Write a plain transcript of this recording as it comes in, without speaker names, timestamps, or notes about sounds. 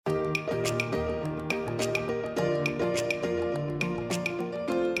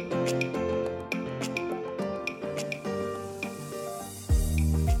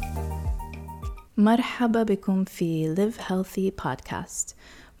مرحبا بكم في Live Healthy Podcast.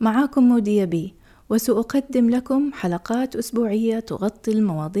 معاكم مودية بي، وسأقدم لكم حلقات أسبوعية تغطي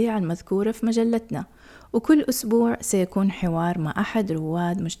المواضيع المذكورة في مجلتنا، وكل أسبوع سيكون حوار مع أحد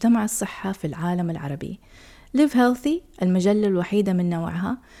رواد مجتمع الصحة في العالم العربي. Live Healthy المجلة الوحيدة من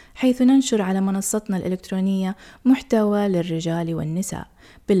نوعها، حيث ننشر على منصتنا الإلكترونية محتوى للرجال والنساء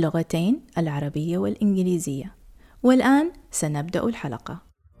باللغتين العربية والإنجليزية. والآن سنبدأ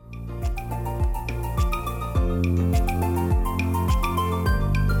الحلقة.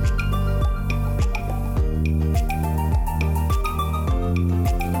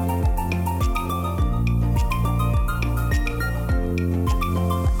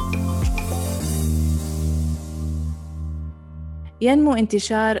 ينمو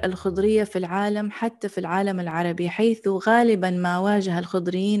انتشار الخضرية في العالم، حتى في العالم العربي، حيث غالباً ما واجه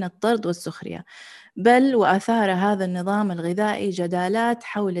الخضريين الطرد والسخرية، بل وأثار هذا النظام الغذائي جدالات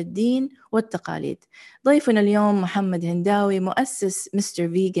حول الدين والتقاليد. ضيفنا اليوم محمد هنداوي، مؤسس مستر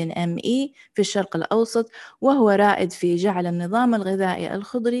فيجن في الشرق الأوسط، وهو رائد في جعل النظام الغذائي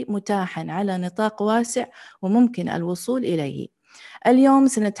الخضري متاحاً على نطاق واسع وممكن الوصول إليه. اليوم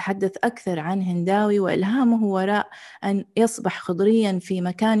سنتحدث أكثر عن هنداوي وإلهامه وراء أن يصبح خضريا في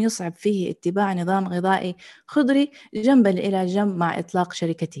مكان يصعب فيه اتباع نظام غذائي خضري جنبا إلى جنب مع إطلاق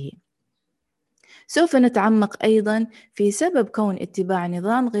شركته. سوف نتعمق أيضا في سبب كون اتباع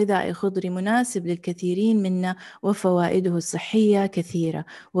نظام غذائي خضري مناسب للكثيرين منا، وفوائده الصحية كثيرة،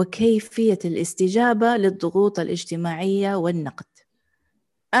 وكيفية الاستجابة للضغوط الاجتماعية والنقد.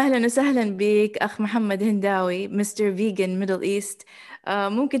 أهلا وسهلا بك أخ محمد هنداوي، مستر فيجن ميدل إيست.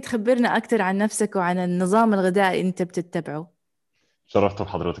 ممكن تخبرنا أكثر عن نفسك وعن النظام الغذائي أنت بتتبعه؟ شرفت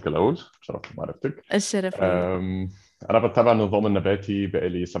بحضرتك الأول، شرفت بمعرفتك. الشرف لي. أنا بتابع النظام النباتي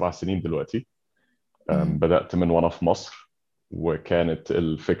بقالي 7 سنين دلوقتي. بدأت من وأنا في مصر، وكانت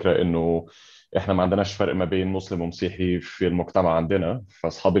الفكرة إنه إحنا ما عندناش فرق ما بين مسلم ومسيحي في المجتمع عندنا،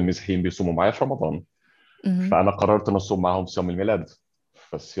 فأصحاب المسيحيين بيصوموا معايا في رمضان، فأنا قررت إن أصوم معاهم صيام الميلاد.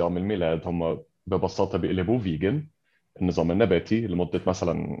 فصيام الميلاد هم ببساطة بيقلبوه فيجن، النظام النباتي، لمدة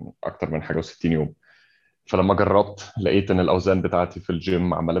مثلا أكتر من حاجة و60 يوم. فلما جربت لقيت ان الاوزان بتاعتي في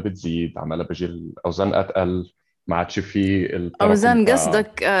الجيم عماله بتزيد، عماله بجي الاوزان اتقل، ما عادش فيه التراكم أوزان بتاع.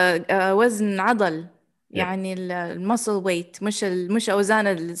 قصدك وزن عضل، يب. يعني المسل ويت، مش أوزان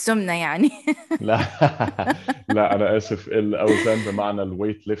السمنة يعني. لا لا، انا اسف، الاوزان بمعنى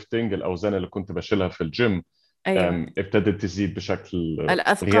الويت ليفتنج، الاوزان اللي كنت بشيلها في الجيم أيوة، ابتدت تزيد بشكل غير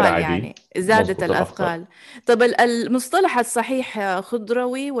الأثقال، عادي. يعني زادت مظبوط، الاثقال. الأثقال. طب المصطلح الصحيح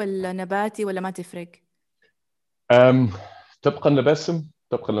خضروي ولا نباتي ولا ما تفرق؟ أم، طبقا لباسم،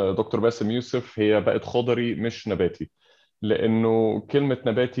 طبقا لدكتور باسم يوسف، هي بقت خضري مش نباتي، لانه كلمه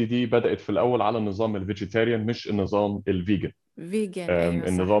نباتي دي بدات في الاول على النظام الفيجيتيريان مش النظام الفيجن. فيجن، أيوة صح.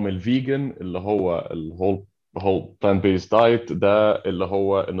 النظام الفيجن اللي هو الهول بلانت بيست دايت، ده اللي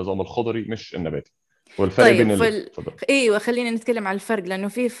هو النظام الخضري مش النباتي. والفرق طيب بين اتفضل. ايوه، خلينا نتكلم على الفرق، لانه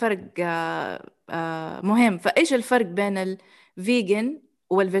في فرق مهم. فايش الفرق بين الفيجن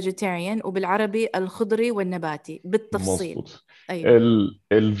والفيجيتيريان، وبالعربي الخضري والنباتي بالتفصيل؟ مظبوط. ايوه.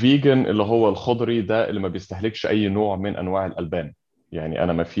 الفيجن اللي هو الخضري ده اللي ما بيستهلكش اي نوع من انواع الالبان، يعني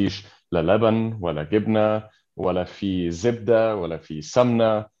انا ما فيش لا لبن ولا جبنه ولا في زبده ولا في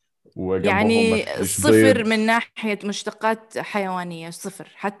سمنه، وجنبهم ما يعني فيش صفر بيض. من ناحية مشتقات حيوانية، صفر،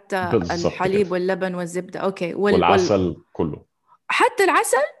 حتى بالظبط كده. الحليب واللبن والزبدة. اوكي، والعسل كله. حتى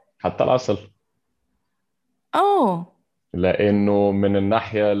العسل. حتى العسل. اوه. لانه من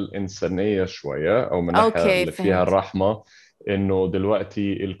الناحيه الانسانيه شويه، او من الناحيه اوكي، اللي فيها فهمت. الرحمه، انه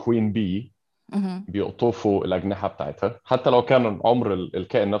دلوقتي الكوين بي مهم. بيقطفوا الاجنحه بتاعتها، حتى لو كان عمر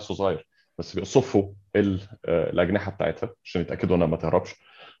الكائن نفسه صغير، بس بيقصفوا الاجنحه بتاعتها عشان يتاكدوا انها ما تهربش.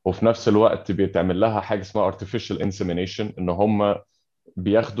 وفي نفس الوقت بيتعمل لها حاجه اسمها artificial insemination، ان هم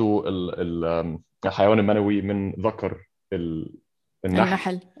بياخدوا الحيوان المنوي من ذكر النحل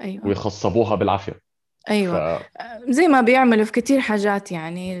النحل، ايوه. ويخصبوها بالعافيه. ف أيوة، زي ما بيعملوا في كتير حاجات،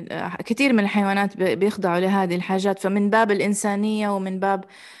 يعني كتير من الحيوانات بيخضعوا لهذه الحاجات. فمن باب الإنسانية ومن باب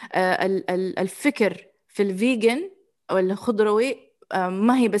الفكر في الفيجن أو الخضروي،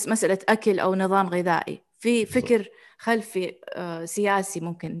 ما هي بس مسألة أكل أو نظام غذائي، في فكر بالظبط. خلفي سياسي،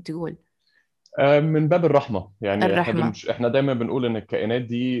 ممكن تقول. من باب الرحمة، يعني الرحمة. احنا دايما بنقول ان الكائنات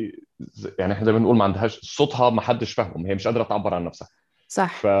دي يعني احنا دايما بنقول ما عندهاش صوتها، ما حدش فاهمهم، هي مش قادرة تعبر عن نفسها.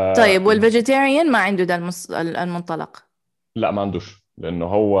 صح. فلا، طيب، والفيجيتيريان ما عنده ده المنطلق؟ ما عندوش، لانه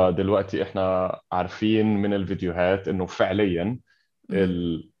هو دلوقتي احنا عارفين من الفيديوهات انه فعليا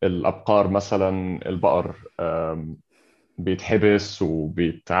مهم. الابقار مثلا، البقر بيتحبس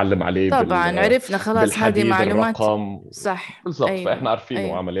وبيتعلم عليه طبعا عرفنا خلاص، هذه بالحديد معلومات. الرقم. صح، بالظبط، فاحنا أيوة عارفينه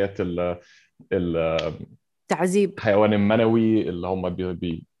أيوة. عمليات تعذيب. الحيوان المنوي اللي هم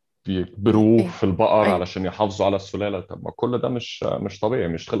بيجبروه اي في البقر اي. علشان يحافظوا على السلالة. طب ما كل ده مش طبيعي،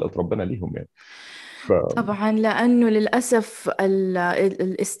 مش خلقة ربنا ليهم يعني. ف طبعا لأنه للأسف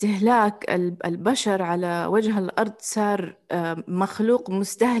الاستهلاك البشر على وجه الأرض صار مخلوق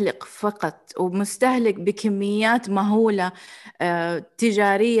مستهلك فقط، ومستهلك بكميات مهولة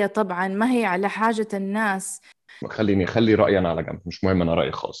تجارية، طبعا ما هي على حاجة الناس. خلي رأيي أنا على جنب، مش مهم أنا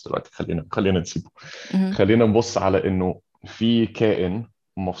رأيي خالص دلوقتي، خلينا نسيبه. مهم. خلينا نبص على إنه في كائن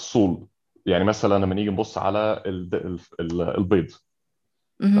مفصول. يعني مثلا لما نيجي نبص على البيض،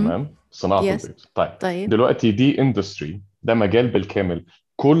 مهم. تمام، صناعة يس. البيض. طيب طيب. دلوقتي دي اندستري، ده مجال بالكامل.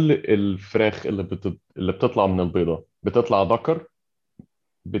 كل الفراخ اللي بتطلع من البيضة بتطلع ذكر،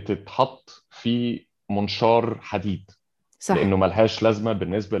 بتتحط في منشار حديد، صح. لأنه ملهاش لازمة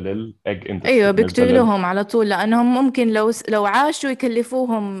بالنسبة للإج اندستري، ايوه بالنسبة لل بيقتلوهم على طول، لانهم ممكن لو عاشوا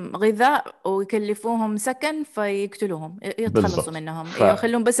يكلفوهم غذاء ويكلفوهم سكن فيقتلوهم، يتخلصوا بالظبط. منهم،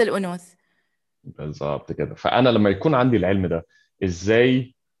 يخلون بس الانوث. بالظبط كده. فأنا لما يكون عندي العلم ده،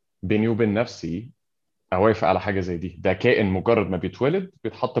 إزاي بيني وبين نفسي أوافق على حاجة زي دي؟ ده كائن مجرد ما بيتولد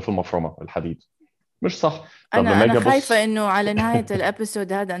بيتحط في المفرمة الحديد، مش صح؟ طب انا لما انا أجي خايفة أبص انه على نهاية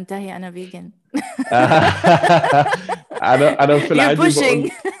الابيسود هذا انتهي انا فيجن. انا في You're العادي pushing.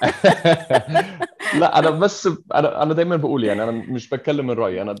 بقول لا، انا بس انا دايما بقول، يعني انا مش بتكلم من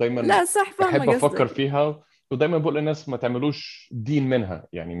رايي، انا دايما لا صح، بحب فاهمة افكر قصدك. فيها. ودايما بقول للناس ما تعملوش دين منها،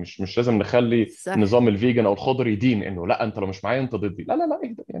 يعني مش لازم نخلي صح. نظام الفيجن او الخضري دين، انه لا انت لو مش معايا انت ضدي. لا لا لا،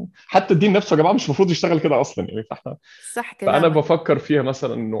 اهدى يعني. حتى الدين نفسه يا جماعه مش المفروض يشتغل كده اصلا يعني. صح فانا كلامك. بفكر فيها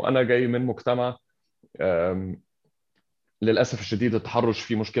مثلا انه انا جاي من مجتمع، آم، للاسف الشديد التحرش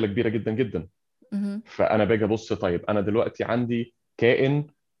فيه مشكله كبيره جدا جدا. مهم. فانا باجي ابص، طيب انا دلوقتي عندي كائن،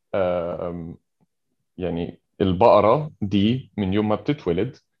 آم، يعني البقره دي من يوم ما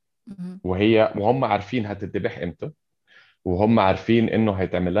بتتولد مهم. وهم عارفين هتتذبح امتى، وهم عارفين انه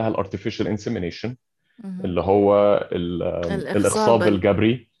هيتعمل لها الارتفيشال انسيمينيشن، مهم. اللي هو الاخصاب الاخصاب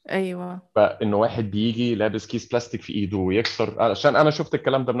الجبري. ايوه. فانه واحد بيجي لابس كيس بلاستيك في ايده ويكسر، عشان انا شفت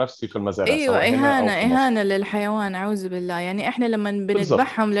الكلام ده بنفسي في المزارع ايوه، سواء هنا او اهانة في مصر. اهانة للحيوان، اعوذ بالله. يعني احنا لما بالظبط.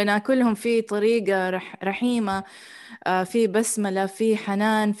 بنذبحهم لناكلهم في طريقة رحيمة، في بسملة، في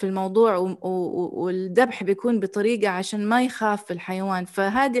حنان في الموضوع، والذبح بيكون بطريقة عشان ما يخاف الحيوان.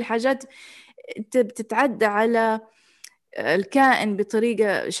 فهذه الحاجات بتتعدى على الكائن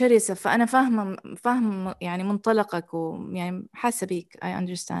بطريقة شرسة. فأنا فاهمة يعني منطلقك، ويعني حاسة بيك. I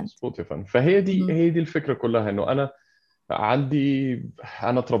understand. مظبوط يا فندم. فهي دي مهم. هي دي الفكره كلها، انه عندي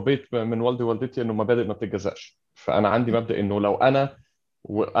انا اتربيت من والدي ووالدتي انه مبادئ ما بتتجزأش. فانا عندي مبدأ انه لو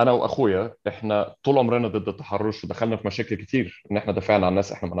انا واخويا احنا طول عمرنا ضد التحرش، ودخلنا في مشاكل كتير ان احنا دافعنا عن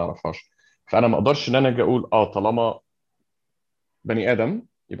ناس احنا ما نعرفهاش. فانا ما اقدرش ان انا اجي اقول طالما بني ادم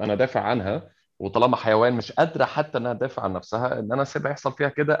يبقى انا دافع عنها، وطالما حيوان مش قادره حتى انها تدافع عن نفسها ان انا اسيبها يحصل فيها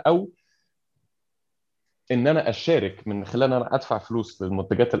كده، او ان انا اشارك من خلال ان انا ادفع فلوس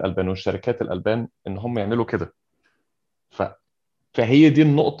للمنتجات الالبان والشركات الالبان ان هم يعملوا كده. ف فهي دي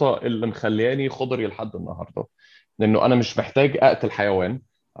النقطة اللي مخلياني خضري لحد النهاردة، لأنه أنا مش محتاج أقتل حيوان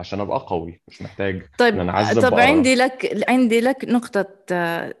عشان أبقى قوي، مش محتاج إن طيب. أنا أعذب طب بقرة. عندي لك نقطة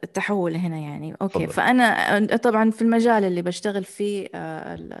تحول هنا يعني. أوكي. اتفضل. فأنا طبعا في المجال اللي بشتغل فيه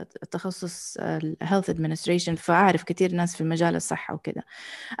التخصص health administration، فأعرف كثير ناس في المجال الصحة وكده.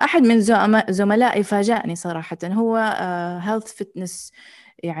 أحد من زملائي فاجأني صراحة. هو health fitness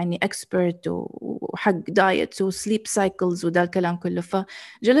يعني expert، وحق دايت وسليب سايكلز وده الكلام كله.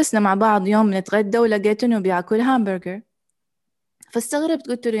 فجلسنا مع بعض يوم نتغدى، ولقيت إنه بياكل همبرجر. فاستغربت،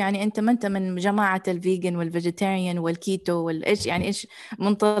 قلت له يعني انت ما انت من جماعة الفيجن والفيجيتيريان والكيتو والايش، يعني ايش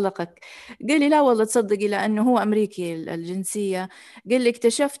منطلقك؟ قال لي لا والله تصدقي، لانه هو امريكي الجنسية. قال لي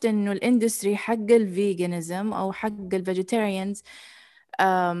اكتشفت انه الاندستري حق الفيجنزم او حق الفيجيتيريانز،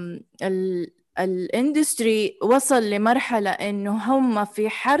 الاندستري وصل لمرحلة انه هم في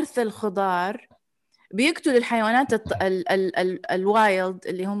حرث الخضار بيقتلوا الحيوانات الوايلد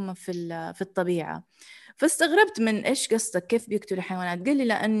اللي هم في الطبيعة. فاستغربت من إيش قصدك، كيف بيقتلوا الحيوانات؟ قال لي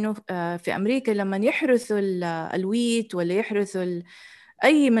لأنه في أمريكا لما يحرثوا الويت ولا يحرثوا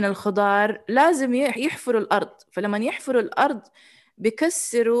أي من الخضار لازم يحفروا الأرض. فلما يحفروا الأرض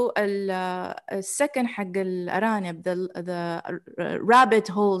بيكسروا السكن حق الأرانب، the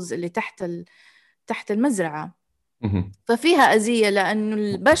rabbit holes اللي تحت المزرعة. مهم. ففيها أذية، لأنه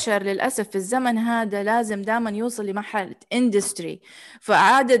البشر للأسف في الزمن هذا لازم دائما يوصل لمرحلة اندستري.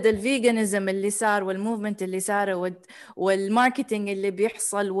 فعدد الفيجانيزم اللي صار، والموفمنت اللي صار، والماركتينج اللي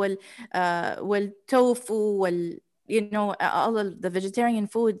بيحصل، والتوفو you know all of the vegetarian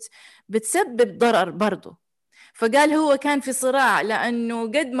foods بتسبب ضرر برضو. فقال هو كان في صراع، لأنه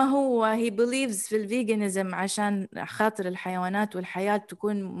قد ما هو he believes في الفيجنزم عشان خاطر الحيوانات والحياة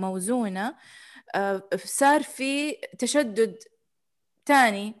تكون موزونة، صار في تشدد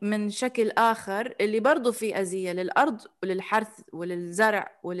تاني من شكل آخر اللي برضو فيه أذية للأرض وللحرث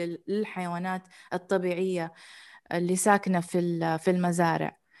وللزرع وللحيوانات الطبيعية اللي ساكنة في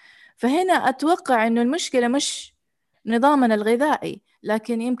المزارع. فهنا أتوقع أنه المشكلة مش نظامنا الغذائي،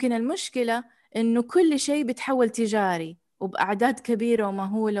 لكن يمكن المشكلة أنه كل شيء بيتحول تجاري وبأعداد كبيرة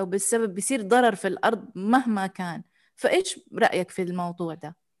ومهولة، وبالسبب بيصير ضرر في الأرض مهما كان. فإيش رأيك في الموضوع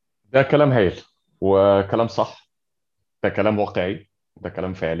ده؟ ده كلام هايل وكلام صح، ده كلام واقعي، ده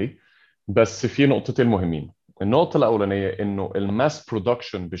كلام فعلي. بس في نقطتين مهمين. النقطة الأولانية إنه الماس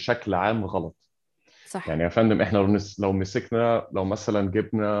برودكشن بشكل عام غلط. صح. يعني يا فندم إحنا لو مسكنا، لو مثلا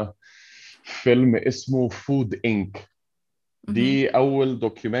جبنا فيلم اسمه فود إنك، دي أول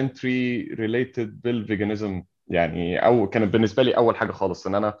دوكيومنتري ريليتد بالفيجانيزم. يعني أو كانت بالنسبة لي أول حاجة خالص،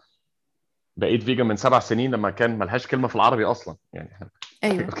 إن أنا بقيت فيجن من 7 سنين لما كان ملهاش كلمة في العربي أصلا، يعني ما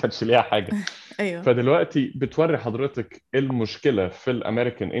أيوة. كانش ليها حاجة. أيوة. فدلوقتي بتوري حضرتك المشكلة في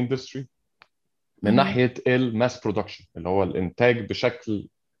الأمريكان إندستري من مهم. ناحيه الماس برودكشن، اللي هو الانتاج بشكل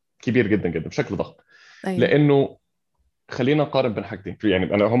كبير جدا جدا، بشكل ضخم. أيوة. لانه خلينا نقارن بين حاجتين.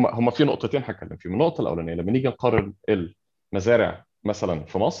 يعني انا هم في نقطتين هتكلم فيهم. النقطه الاولانيه لما نيجي نقارن المزارع مثلا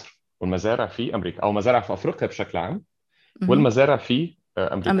في مصر والمزارع في امريكا، او مزارع في افريقيا بشكل عام مهم. والمزارع في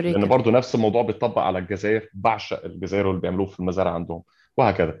امريكا، لان أمريكا. برضو نفس الموضوع بيتطبق على الجزائر. بعشق الجزائر واللي بيعملوه في المزارع عندهم،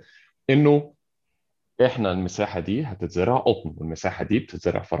 وهكذا. انه احنا المساحه دي هتتزرع قطن، والمساحه دي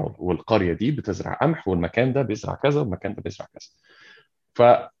بتتزرع فراوله، والقريه دي بتزرع قمح، والمكان ده بيزرع كذا، والمكان ده بيزرع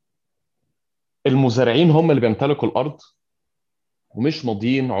كذا. فالمزارعين هم اللي بيمتلكوا الارض، ومش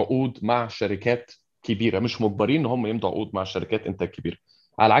ماضيين عقود مع شركات كبيره، مش مجبرين ان هم يمضوا عقود مع شركات انتاج كبيره،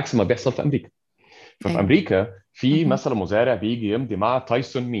 على عكس ما بيحصل في امريكا. ففي أيوة. امريكا في مهم. مثلا مزارع بيجي يمضي مع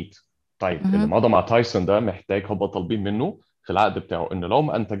تايسون ميت. طيب اللي مهم. مضى مع تايسون ده محتاج، هم طالبين منه في العقد بتاعه ان لو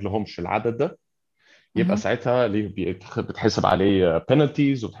ما انتج لهمش العدد ده، يبقى مهم. ساعتها ليه بتحسب عليه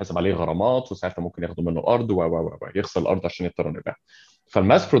بينالتيز، وبتحسب عليه غرامات، وساعتها ممكن ياخدوا منه الارض يخسر الارض عشان يضطروا يبيع.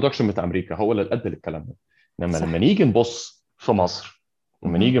 فالماس برودكشن بتاع امريكا هو اللي ادى للكلام ده. انما لما صح. نيجي نبص في مصر،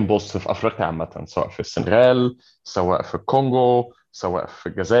 لما مهم. نيجي نبص في افريقيا عامه، سواء في السنغال، سواء في الكونغو، سواء في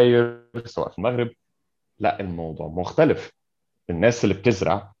الجزائر، سواء في المغرب، لا الموضوع مختلف. الناس اللي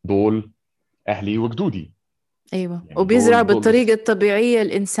بتزرع دول اهلي وجدودي. أيوة، يعني وبيزرع دول بالطريقة الطبيعية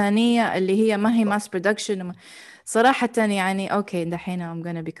الإنسانية اللي هي ما هي mass production. صراحة يعني أوكي دحين I'm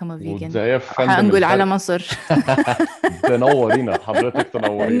gonna become a vegan، وده يا فندم حأنقل على الفرق. مصر. تنورينا حضرتك،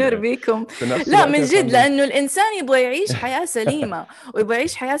 تنورينا. نربيكم. في نفس لا الوقت من يا جد، فندم، لأنه الإنسان يبغى يعيش حياة سليمة، ويبغى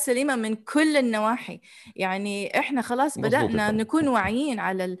يعيش حياة سليمة من كل النواحي. يعني إحنا خلاص مظبوط يا بدأنا فندم. نكون واعيين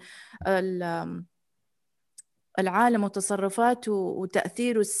على ال العالم وتصرفاته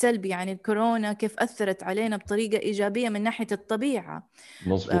وتأثيره السلبي. يعني الكورونا كيف أثرت علينا بطريقة إيجابية من ناحية الطبيعة،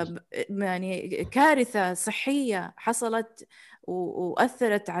 مظبوط. يعني كارثة صحية حصلت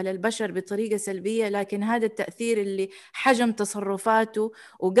وأثرت على البشر بطريقة سلبية، لكن هذا التأثير اللي حجم تصرفاته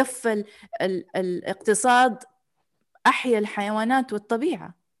وقفل الاقتصاد أحيا الحيوانات والطبيعة.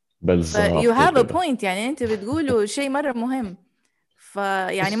 you بالظبط have a كده. point، يعني أنت بتقولوا شيء مرة مهم.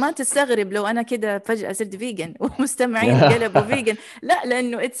 فيعني ما تستغرب لو أنا كده فجأة صرت فيجن ومستمعين قلبوا فيجن. لا،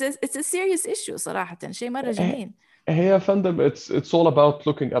 لأنه it's a serious issue صراحة، شيء مرة جميل. هي يا فندم it's all about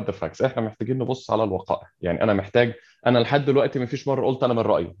looking at the facts. احنا محتاجين نبص على الوقائع. يعني انا محتاج، انا لحد دلوقتي ما فيش مره قلت انا من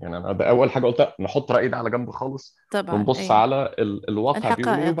رايي. يعني انا ده اول حاجه قلتها، نحط رايي ده على جنب خالص، طبعا ونبص أيوه. على الواقع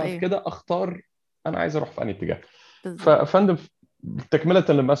بيقول ايه، الحقائق وبعد أيوه. كده اختار انا عايز اروح في انهي اتجاه. بالضبط. ففندم، تكمله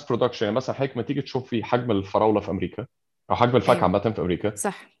للماس برودكشن، يعني مثلا حضرتك ما تيجي تشوف في حجم الفراوله في امريكا، او حجم الفاكهه أيوه. عامه في امريكا،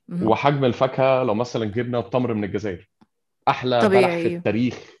 صح. وحجم الفاكهه لو مثلا جبنا التمر من الجزائر، احلى بلح طبيعي في أيوه.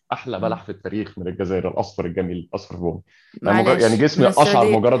 التاريخ، احلى مم. بلح في التاريخ من الجزائر، الاصفر الجميل، الاصفر البومي. يعني يعني معلش جسمي من اشعر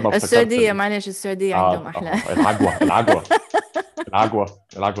السعودية. مجرد ما افتكرت السعودية معلش، السعودية عندهم أحلى.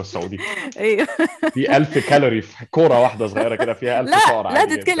 العجوه السعودي. أيوه. في 1000 كالوري في كوره واحده صغيره كده، فيها 1000 لا سعر لا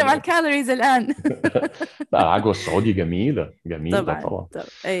عادي جدا تتكلم عن يعني. الكالوريز الآن. لا العجوه السعودي جميله جميله طبعا طبعا. طبعا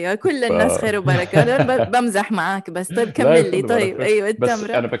أيوه، كل ف... الناس خير وبركة. أنا بمزح معاك بس. طيب لا يا كمل لي. فندم انا طيب فاهم. أيوه بس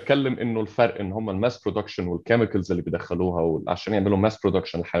التمرة. انا بتكلم انه الفرق ان هم الماس برودكشن والكيميكالز اللي بيدخلوها، عشان يعملوا ماس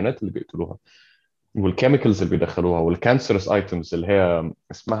برودكشن الحيوانات اللي بيقتلوها، والكيميكالز اللي بيدخلوها، والكانسرس ايتمز اللي هي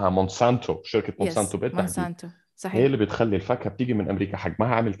اسمها مونسانتو، شركه يس مونسانتو بالتحديد، مونسانتو. هي صحيح. اللي بتخلي الفاكهه بتيجي من امريكا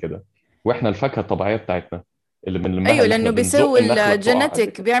حجمها عامل كده، واحنا الفاكهه الطبيعيه بتاعتنا اللي بنلمها، ايوه، اللي احنا لانه بنزق بيسووا النخله بتقع قد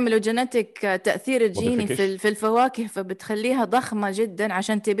الجينيتك، كده. بيعملوا جينيتك تاثير الجيني موديفيكيشن. في الفواكه، فبتخليها ضخمه جدا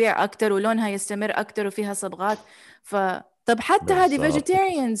عشان تبيع اكتر ولونها يستمر اكتر وفيها صبغات. طب حتى هذه بالظبط كده.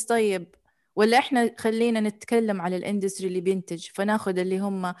 فيجيتيريانز طيب، ولا إحنا خلينا نتكلم على الاندستري اللي بينتج، فناخد اللي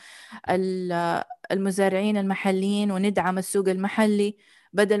هم المزارعين المحليين وندعم السوق المحلي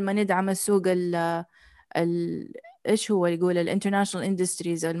بدل ما ندعم السوق ال ايش هو يقول الانترناشونال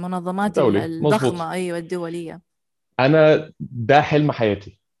اندستريز، المنظمات دولي، مظبوط. الضخمة، ايوه الدولية. انا ده حلم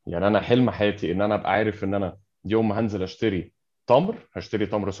حياتي. يعني انا حلم حياتي ان انا ابقى عارف ان انا يوم ما هنزل اشتري تمر هشتري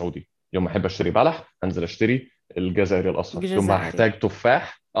تمر سعودي، يوم ما احب اشتري بلح هنزل اشتري الجزائري الاصفر، يوم ما الجزائري. هحتاج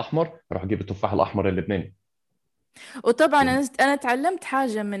تفاح احمر اروح اجيب التفاح الاحمر اللبناني. وطبعا أنا تعلمت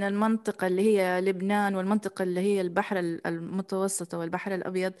حاجة من المنطقة اللي هي لبنان والمنطقة اللي هي البحر المتوسط والبحر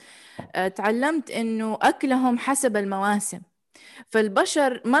الأبيض. تعلمت إنه أكلهم حسب المواسم.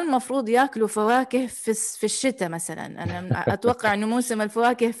 فالبشر ما المفروض ياكلوا فواكه في الشتاء مثلا. أنا أتوقع إنه موسم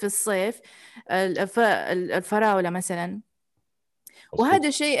الفواكه في الصيف، الفراولة مثلا. وهذا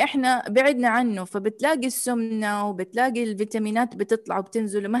مظبوط. شيء احنا بعدنا عنه، فبتلاقي السمنة وبتلاقي الفيتامينات بتطلع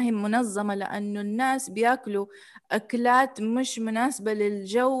وبتنزل ما هي منظمة، لأنه الناس بياكلوا أكلات مش مناسبة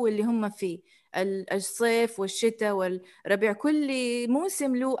للجو اللي هم فيه. الصيف والشتاء والربيع، كل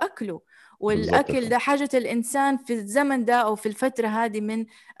موسم له أكله. بالظبط يا والأكل فندم. ده حاجة الإنسان في الزمن ده أو في الفترة هذه من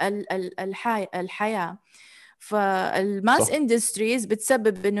الحياة. فالماس صح. اندستريز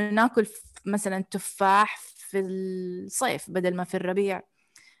بتسبب انه ناكل مثلا تفاح في الصيف بدل ما في الربيع،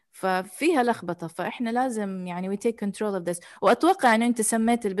 ففيها لخبطة. فإحنا لازم يعني we take control of this. وأتوقع أنه أنت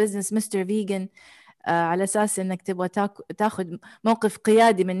سميت البزنس مستر فيجن على أساس أنك تبغى تاخذ موقف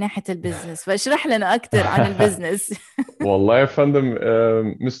قيادي من ناحية البزنس، فاشرح لنا أكثر عن البزنس. والله يا فندم،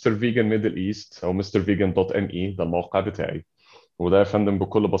 مستر فيجن ميدل ايست او مستر فيجن دوت ام اي ده الموقع بتاعي. وده يا فندم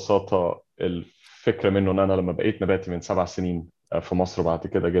بكل بساطة الفكرة منه ان انا لما بقيت نباتي من 7 سنين في مصر، بعد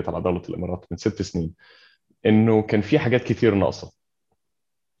كده جيت على دولة الامارات من 6 سنين، انه كان في حاجات كتير ناقصة،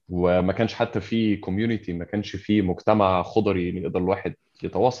 وما كانش حتى في كوميونتي، ما كانش في مجتمع خضري يقدر الواحد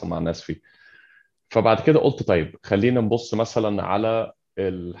يتواصل مع الناس فيه. فبعد كده قلت طيب خلينا نبص مثلا على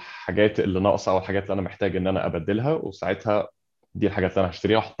الحاجات اللي ناقصة او الحاجات اللي انا محتاج ان انا ابدلها، وساعتها دي الحاجات اللي انا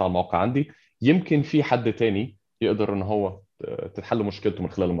هشتريها واحطها على الموقع عندي. يمكن في حد تاني يقدر ان هو تتحل مشكلته من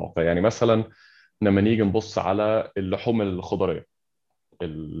خلال الموقع. يعني مثلا لما نيجي نبص على اللحوم الخضريه،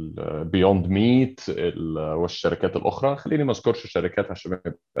 البيوند ميت والشركات الاخرى، خليني ما اذكرش الشركات عشان ما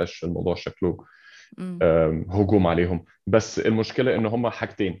يبقاش الموضوع شكله أمم، هجوم عليهم. بس المشكله ان هم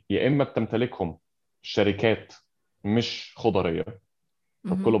حاجتين، يا اما بتمتلكهم شركات مش خضريه،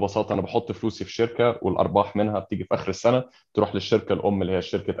 أمم، فبكل بساطه انا بحط فلوسي في شركه والارباح منها بتيجي في اخر السنه تروح للشركه الام اللي هي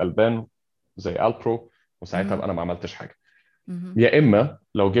شركه البان زي البرو، وساعتها أمم، بقى انا ما عملتش حاجه. أمم، يا اما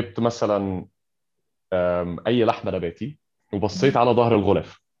لو جبت مثلا اي لحمه نباتي وبصيت أمم، على ظهر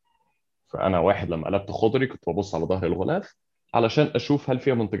الغلاف، فانا واحد لما قلبت خضري كنت ببص على ظهر الغلاف علشان اشوف هل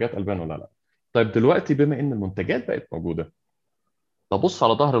فيها منتجات البان ولا لا. طيب دلوقتي بما ان المنتجات بقت موجوده، ببص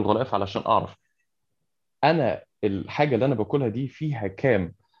على ظهر الغلاف علشان اعرف انا الحاجه اللي انا باكلها دي فيها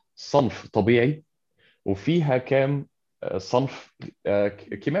كام صنف طبيعي وفيها كام صنف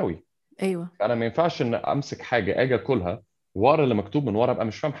كيماوي. أيوة. انا ما ينفعش ان امسك حاجه اجي اكلها ورا اللي مكتوب من ورا ابقى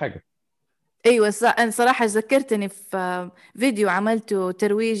مش فاهم حاجه. ايوه أنا صراحه ذكرتني في فيديو عملته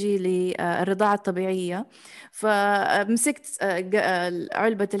ترويجي للرضاعه الطبيعيه. فمسكت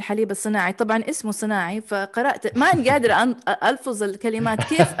علبه الحليب الصناعي، طبعا اسمه صناعي، فقرات ما أنا قادره الفظ الكلمات.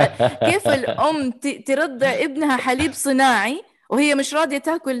 كيف الام ترضع ابنها حليب صناعي وهي مش راضيه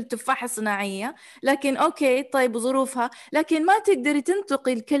تاكل التفاحه الصناعيه؟ لكن اوكي طيب ظروفها، لكن ما تقدري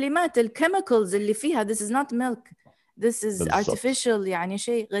تنطقي الكلمات الكيميكالز اللي فيها. this is not milk, this is بالظبط. artificial، يعني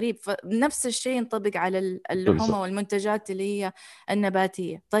شيء غريب. فنفس الشيء ينطبق على اللحوم بالظبط. والمنتجات اللي هي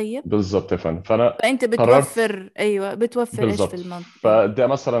النباتية. طيب بالظبط يا فندم. فانا فأنت قررت. بتوفر، أيوة بتوفر إيش في بالظبط. المنطقة؟ أيوة. فده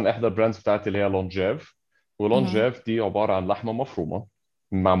مثلا احدى البراندز بتاعتي اللي هي لونجيف. مهم. ولونجيف دي عباره عن لحمه مفرومه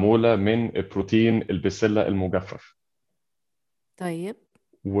معموله من بروتين البسله المجفف. طيب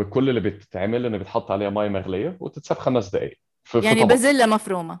وكل اللي بتتعمل ان بيتحط عليها ميه مغليه وتتساب 5 دقائق في يعني طبق. بازيلا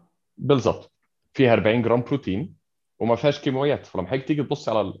مفرومة. بالظبط. فيها 40 جرام بروتين وما فيهاش كيماويات. فلما حضرتك تيجي تبص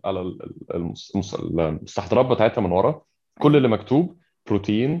على المستحضرات بتاعتها من ورا، كل أيوة. اللي مكتوب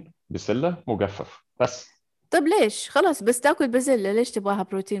بروتين بسله مجفف بس. طب ليش خلاص بس تاكل بازيلا، ليش تبغاها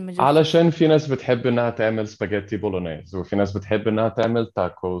بروتين مجفف؟ علشان في ناس بتحب انها تعمل سباجيتي بولونيز، وفي ناس بتحب انها تعمل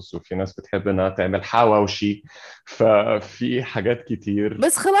تاكوز، وفي ناس بتحب انها تعمل حواوشي. ففي حاجات كتير.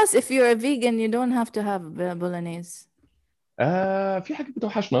 بس خلاص if you're a vegan you don't have to have bolognese. في حاجات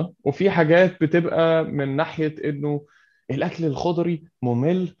بتوحشنا، وفي حاجات بتبقى من ناحية انه الاكل الخضري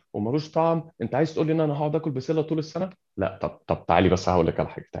ممل وملوش طعم. انت عايز تقول لي ان انا هقعد اكل بسلة طول السنة؟ لا. طب تعالي بس هقول لك على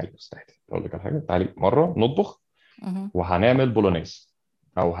حاجة. تعالي بس تعالي هقول لك على حاجة. تعالي مرة نطبخ مهم. وهنعمل بولونيز،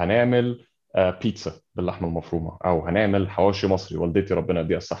 او هنعمل بيتزا باللحمه المفرومه، او هنعمل حواوشي مصري والدتي ربنا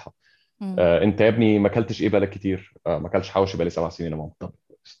يديها الصحه. انت يا ابني ما اكلتش ايه بقالك كتير؟ ما اكلتش حواوشي بقالي 7 سنين يا ماما. طب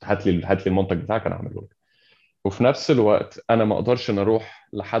هات لي المنتج بتاعك انا هعمله لك. وفي نفس الوقت انا ما اقدرش ان اروح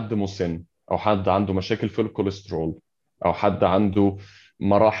لحد مسن او حد عنده مشاكل في الكوليسترول او حد عنده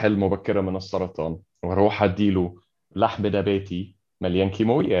مراحل مبكره من السرطان واروح اديله لحم نباتي مليان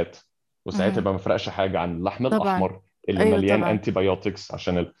كيماويات، وساعتها يبقى ما فرقش حاجه عن اللحم طبعا. الاحمر اللي أيوة مليان طبعا. انتي بايوتكس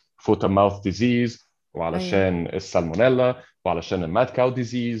عشان الفوت ماوث ديزيز أيوة. وعلشان السالمونيلا وعلشان الماد كاو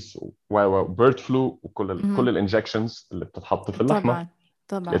ديزيز وبيرد فلو وكل كل الانجكشنز اللي بتتحط في اللحمه.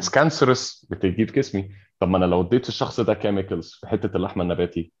 طبعا اتس طبعا. كانسرس بتيجي في جسمي. طب ما انا لو اديت الشخص ده كيميكالز في حته اللحمه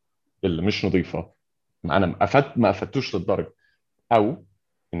النباتي اللي مش نظيفه، ما انا ما افدتوش للدرجه. او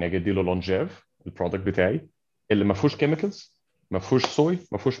اني اجي اديله لونجيف البرودكت بتاعي اللي ما فيهوش كيميكالز، ما فيهوش صوي،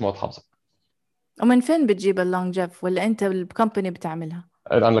 ما فيهوش مواد حافظه. ومن فين بتجيب اللونج جيف، ولا أنت الكومباني بتعملها؟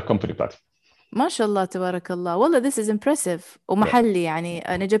 انا الكومباني بتاعتي. ما شاء الله تبارك الله، والله this is impressive، ومحلي يعني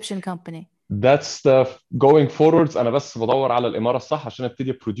an Egyptian company. That's the going forwards. انا بس بدور على الاماره الصح عشان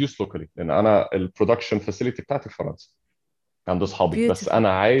ابتدي بروديوس لوكالي، لان انا البرودكشن فاسيلتي بتاعتي في فرنسا عند اصحابي. بس beautiful.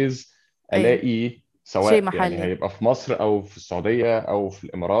 انا عايز أيوة. الاقي شيء سواء يعني محلي. هيبقى في مصر او في السعوديه او في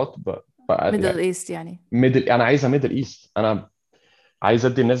الامارات بقى middle يعني east يعني. انا عايزها ميدل ايست. انا عايز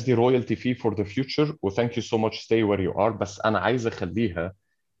ادي الناس دي رويالتي في فور ذا فيوتشر وثانك يو سو ماتش ستي وير يو ار. بس انا عايز اخليها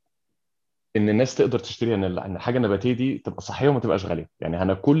ان الناس تقدر تشتريها، ان الحاجه النباتيه دي تبقى صحيه وما تبقاش غاليه. يعني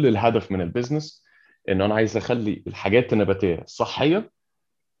انا كل الهدف من البيزنس ان انا عايز اخلي الحاجات النباتيه صحيه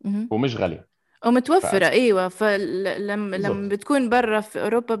مهم. ومش غاليه. ف ومتوفرة، أيوة. فلما بالظبط. بتكون برا في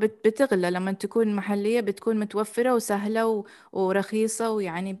أوروبا بتغلى، لما تكون محلية بتكون متوفرة وسهلة ورخيصة،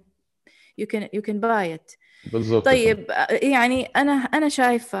 ويعني you can buy it. بالظبط يا فندم. طيب، يعني أنا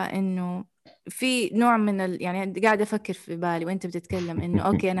شايفة إنه في نوع من يعني قاعدة أفكر في بالي وأنت بتتكلم إنه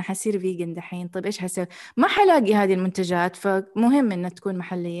أوكي أنا حصير فيجن دحين. طيب إيش حسوي؟ ما حلاقي هذه المنتجات، فمهم إنها تكون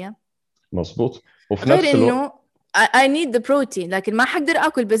محلية. مظبوط. وفي غير نفس الوقت إنه I need the protein، لكن ما حقدر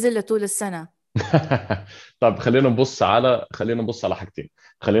آكل بازلة طول السنة. طب خلينا نبص على حاجتين.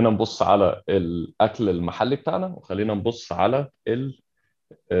 خلينا نبص على الاكل المحلي بتاعنا، وخلينا نبص على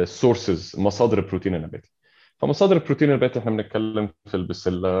السورسز، مصادر البروتين النباتي. فمصادر البروتين النباتي احنا بنتكلم في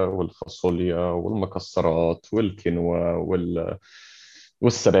البسله والفاصوليا والمكسرات والكينوا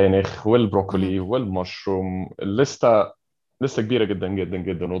والسبانخ مهم. والبروكولي والمشروم. لسه كبيره جدا جدا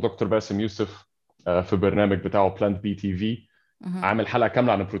جدا. ودكتور باسم يوسف في برنامج بتاعه بلانت بي تي في مهم. عامل حلقه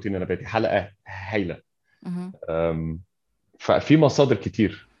كامله عن البروتين النباتي، حلقه هايله. مهم. أم، ففي مصادر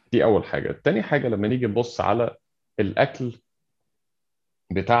كتير. دي اول حاجه. تاني حاجه لما نيجي نبص على الاكل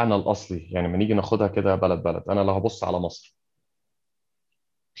بتاعنا الاصلي، يعني لما نيجي ناخدها كده بلد بلد، انا لو هبص على مصر،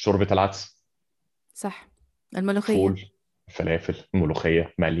 شوربه العدس، صح. الملوخية. فول، فلافل،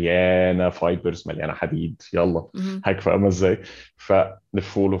 ملوخيه مليانه فايبرز مليانه حديد. يلا مهم. هيك ازاي؟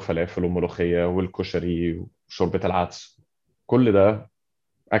 فالفول وفلافل وملوخيه والكشري وشوربه العدس، كل ده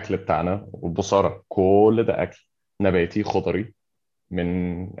اكل بتاعنا. والبصاره كل ده اكل نباتي خضري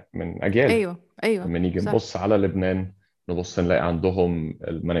من اجيال. أيوة أيوة لما نيجي صح. نبص على لبنان، نبص نلاقي عندهم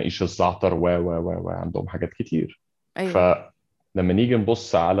المناقيش الزعتر عندهم حاجات كتير. أيوة. فلما نيجي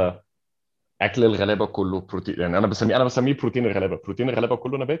نبص على اكل الغلابه كله بروتين، يعني انا بسميه بروتين الغلابه. بروتين الغلابه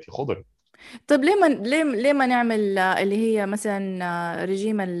كله نباتي خضري. طيب ليه ما نعمل اللي هي مثلا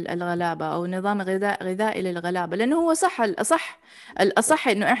رجيم الغلابة، أو نظام غذائي للغلابة؟ لأنه هو صح، الأصح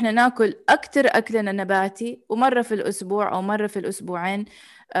إنه إحنا ناكل أكتر أكلنا نباتي، ومرة في الأسبوع أو مرة في الأسبوعين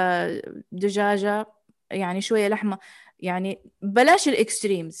دجاجة، يعني شوية لحمة. يعني بلاش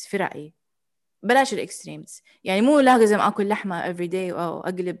الإكستريمز في رأيي، بلاش الإكستريمز. يعني مو لازم أكل لحمة every day أو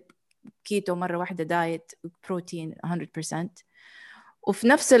أقلب كيتو مرة واحدة دايت بروتين 100%، وفي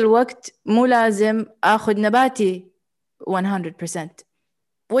نفس الوقت مو لازم اخذ نباتي 100%.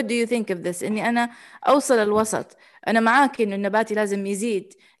 What do you think of this؟ اني انا اوصل الوسط. انا معاك انه النباتي لازم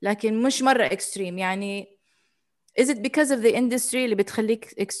يزيد، لكن مش مرة اكستريم يعني. is it because of the industry اللي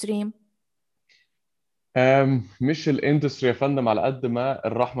بتخليك اكستريم؟ مش الاندستري يا فندم، على قد ما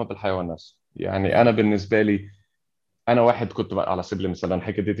الرحمه بالحيوان نفسه. يعني انا بالنسبه لي، انا واحد كنت بقى على سبيل المثال، انا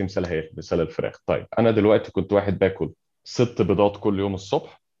حكيت دي مثال، هي مثال الفراخ. طيب انا دلوقتي كنت واحد باكل 6 بيضات كل يوم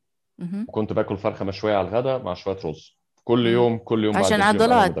الصبح، مهم. وكنت باكل فرخه مشويه على الغداء مع شويه رز كل مهم. يوم كل يوم بعد عشان الجيم انا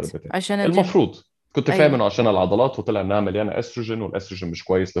عضلات، والمدرب بتاعي. عشان الجيم. المفروض كنت فاهم ايوه. انه عشان العضلات، وطلع انها مليانه استروجين، والاستروجين مش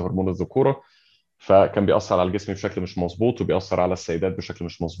كويس لهرمون الذكوره. فكان بيأثر على الجسم بشكل مش مظبوط، وبيأثر على السيدات بشكل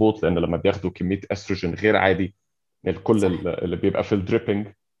مش مظبوط، لان لما بياخدوا كميه استروجين غير عادي، الكل صح. اللي بيبقى في الدريبنج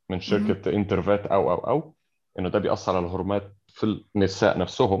من مهم. شركه انترفات او انه ده بيأثر على الهرمونات في النساء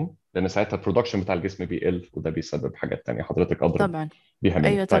نفسهم، لان ساعتها البرودكشن بتاع الجسم بيقل، وده بيسبب حاجات تانية حضرتك ادرى طبعا. بيها مني.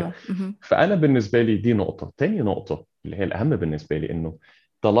 ايوه طيب طبعا. مهم. فانا بالنسبه لي دي نقطه. تاني نقطه اللي هي الاهم بالنسبه لي، انه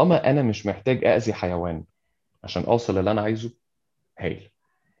طالما انا مش محتاج اذي حيوان عشان اوصل اللي انا عايزه، هايل.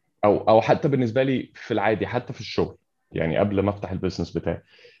 او حتى بالنسبه لي في العادي، حتى في الشغل، يعني قبل ما افتح البيزنس بتاعي،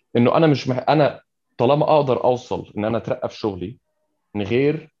 انه انا مش انا طالما اقدر اوصل ان انا اترقى في شغلي من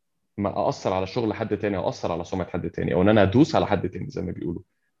غير ما اثر على شغل حد تاني او اثر على سمعه حد تاني، او ان انا ادوس على حد تاني زي ما بيقولوا،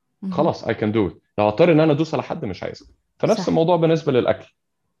 مهم. خلاص I can do it. لو اضطر ان انا ادوس على حد مش عايز. فنفس صح. الموضوع بالنسبه للاكل.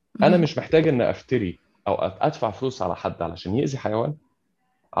 انا مهم. مش محتاج ان افتري او ادفع فلوس على حد علشان يأذي حيوان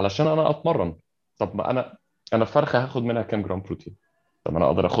علشان انا اتمرن. طب ما انا الفرخه هاخد منها كام جرام بروتين؟ طب انا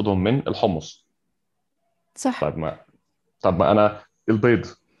اقدر اخدهم من الحمص. صح. طب ما انا البيض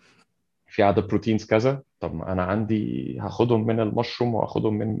في عدد بروتينز كذا، طب ما انا عندي هاخدهم من المشروم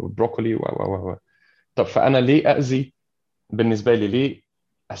واخدهم من البروكولي و طب فانا ليه اذي؟ بالنسبه لي ليه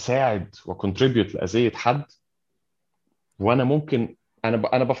اساعد وكونتريبيوت لاذيه حد وانا ممكن،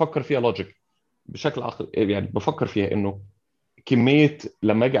 انا بفكر فيها لوجيك بشكل عقل، يعني بفكر فيها انه كميه،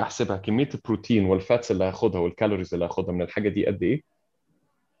 لما اجي احسبها كميه البروتين والفاتس اللي هاخدها والكالوريز اللي هاخدها من الحاجه دي قد ايه،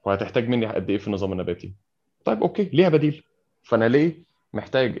 وهتحتاج مني قد ايه في النظام النباتي. طيب اوكي، ليها بديل. فانا ليه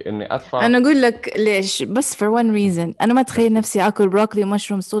محتاج اني ادفع؟ أنا أقول لك ليش، بس for one reason. أنا ما أتخيل نفسي أكل بروكلي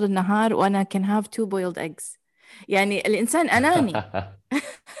ومشروم طول النهار وأنا can have 2 boiled eggs. يعني الإنسان أناني.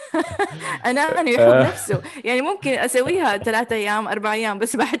 أناني يحب آه، نفسه. يعني ممكن أسويها 3 أيام 4 أيام،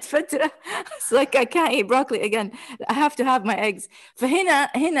 بس بعد فترة it's like I can't eat broccoli again. I have to have my eggs.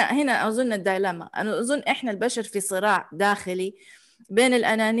 فهنا أظن الدايلاما. أنا أظن إحنا البشر في صراع داخلي بين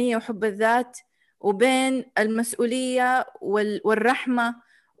الأنانية وحب الذات، وبين المسؤولية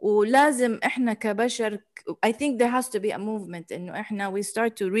والرحمة. ولازم إحنا كبشر I think there has to be a movement إنه إحنا we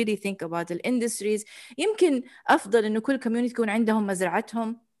start to really think about the industries. يمكن أفضل إنه كل community يكون عندهم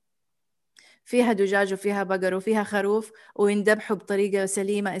مزرعتهم فيها دجاج وفيها بقر وفيها خروف، ويندبحوا بطريقة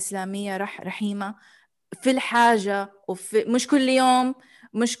سليمة إسلامية رحيمة في الحاجة.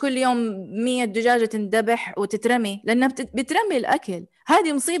 مش كل يوم 100 دجاجة تندبح وتترمي، لأنها بترمي الأكل.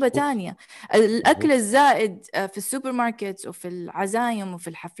 هذه مصيبة مظبوط. تانية. الأكل مظبوط. الزائد في السوبر ماركت وفي العزايم وفي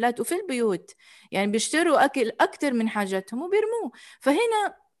الحفلات وفي البيوت، يعني بيشتروا أكل أكتر من حاجتهم وبيرموه.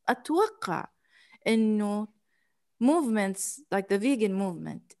 فهنا أتوقع إنه movements like the vegan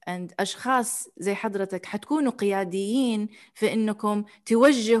movement and أشخاص زي حضرتك حتكونوا قياديين في إنكم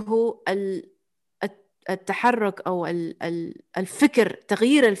توجهوا التحرك أو الفكر،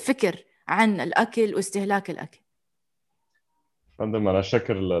 تغيير الفكر عن الأكل واستهلاك الأكل. فندم انا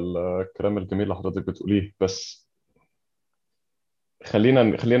شاكر الكلام الجميل اللي حضرتك بتقوليه، بس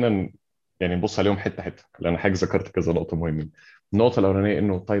خلينا يعني نبص عليهم حته حته، لان حاجه ذكرت كذا نقطه مهمين. النقطه الاولانيه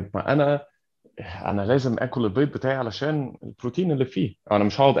انه طيب ما انا لازم اكل البيض بتاعي علشان البروتين اللي فيه، انا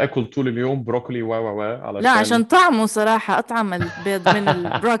مش هقعد اكل طول اليوم بروكلي و لا، علشان عشان طعمه صراحة أطعم البيض من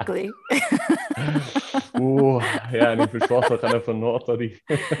البروكلي. يعني مش واثق انا في النقطه دي.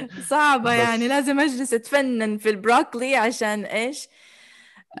 صعبة، يعني بس لازم أجلس أتفنن في البروكلي عشان إيش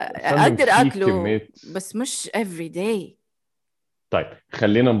فندم أقدر في أكله، كميه. بس مش every day. طيب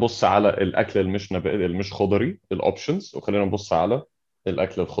خلينا نبص على الاكل اللي مش خضري الاوبشنز، وخلينا نبص على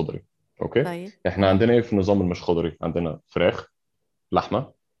الاكل الخضري. اوكي. طيب. احنا عندنا ايه في النظام المش خضري؟ عندنا فراخ، لحمه،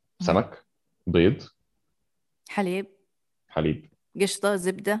 مهم. سمك، بيض، حليب، حليب، قشطة،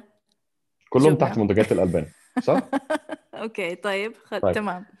 زبدة، كلهم تحت جبنة. منتجات الالبان، صح؟ أوكي طيب، طيب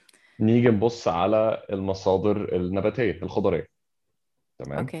تمام. نيجي نبص على المصادر النباتيه الخضريه.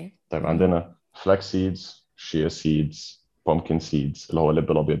 تمام. أوكي. طيب مهم. عندنا فلاك سيدز، شيا سيدز، بومكن سيدز اللي هو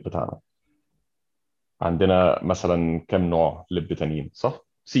اللب الابيض بتاعنا. عندنا مثلا كم نوع لب تانيين، صح؟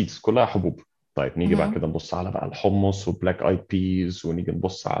 سيدز كلها حبوب. طيب نيجي بعد مهم. كده نبص على بقى الحمص وبلاك ايد بيز، ونيجي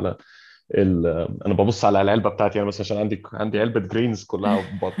نبص على انا ببص على العلبه بتاعتي انا، بس عشان عندي علبه جرينز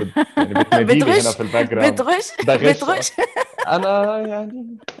كلها يعني بتنادي لي هنا بتغش في الباك جراوند. بتغش ده غش بتغش. انا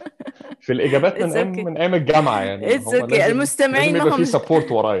يعني في الاجابات من It's ايام okay. من ايام الجامعه، يعني ما It's هو okay. لازم المستمعين ما يبقى في هم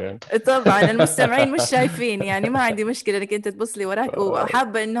سبورت ورايا يعني. طبعا المستمعين مش شايفين، يعني ما عندي مشكلة انك انت تبص لي وراك.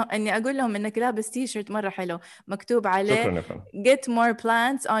 وحابة اني اقول لهم انك لابس تي شيرت مرة حلو مكتوب عليه شكرا يا فندم. get more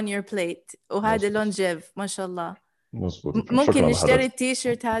plants on your plate، وهذا لون مظبوط. جيف ما شاء الله. مظبوط يا فندم. ممكن شكرا نشتري لحضرتك. التي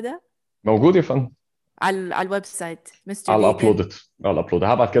شيرت هذا موجود يا فندم. على الويب سايت مستر على فيجن. الابلودد. على الابلود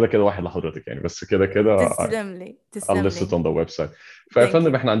هبعت كده كده واحد لحضرتك يعني، بس كده كده تسلم لي I'll تسلم list it لي. on the website. فيا ثانك فندم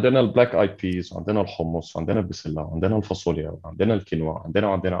يو. احنا عندنا البلاك ايد بيز، وعندنا الحمص، وعندنا البسله، وعندنا الفاصوليا، وعندنا الكينوا،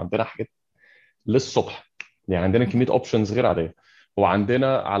 وعندنا حاجات للصبح. يعني عندنا كميه اوبشنز غير عاديه.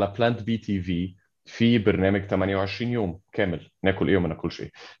 وعندنا على بلانت بي تي في برنامج 28 يوم كامل ناكل ايه وما ناكلش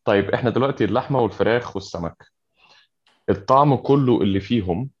ايه. طيب احنا دلوقتي اللحمه والفراخ والسمك، الطعم كله اللي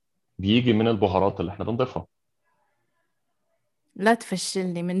فيهم بيجي من البهارات اللي احنا بنضيفها. لا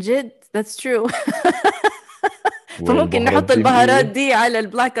تفشلني من جد. That's true. فممكن والبهارات نحط دي البهارات الايه؟ دي على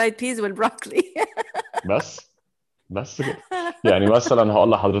البلاك ايد بيز والبروكلي. بس كده. يعني مثلا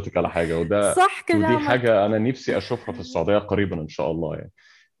هقول لحضرتك على حاجه، صح ودي كلامك. حاجه انا نفسي اشوفها في السعوديه قريبا ان شاء الله يعني.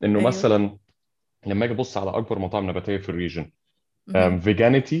 انه ايوه. مثلا لما اجي ابص على اكبر مطاعم نباتيه في الريجن، مهم.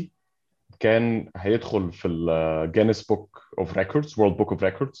 فيجانيتي كان هيدخل في الجينيس بوك اوف ريكوردز، وورلد بوك اوف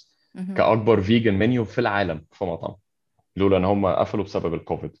ريكوردز، مهم. كاكبر فيجن منيو في العالم في مطعم، لولا ان هم قفلوا بسبب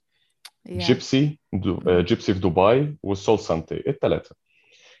الكوفيد. يا. مهم. جيبسي في دبي والسول سانتي،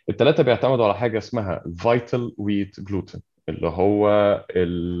 الثلاثه بيعتمدوا على حاجه اسمها فيتال ويت جلوتين، اللي هو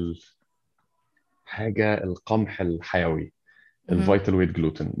حاجه القمح الحيوي. مهم. الفيتال ويت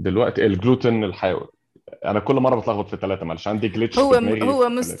جلوتين، دلوقتي الجلوتين الحيوي، انا كل مره بتلخبط في الثلاثه، معلش عندي جليتش في دماغي في هو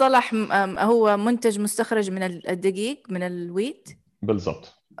الثلاثه. مصطلح هو منتج مستخرج من الدقيق، من الويت.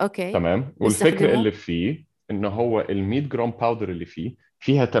 بالظبط. اوكي. تمام. والفكره بيستخدموه. اللي فيه ان هو ال 100 جرام باودر اللي فيه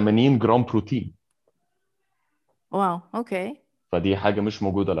فيها 80 جرام بروتين. واو. اوكي. فدي حاجه مش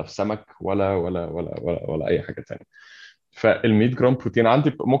موجوده لا في سمك ولا اي حاجه تانية. فال 100 جرام بروتين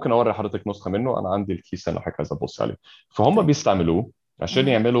عندي، ممكن اوري حضرتك نسخه منه، انا عندي الكيس انا هكذا بص عليه. فهم طيب. بيستعملوه عشان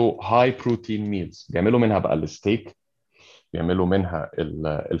مهم. يعملوا هاي بروتين ميلز، بيعملوا منها بقى الستيك، بيعملوا منها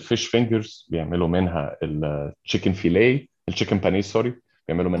الفيش فينجرز، بيعملوا منها التشيكن فيليه، التشيكن بانيه سوري،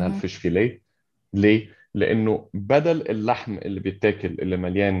 بيعملوا منها مهم. الفيش فيليه. ليه؟ لانه بدل اللحم اللي بيتاكل اللي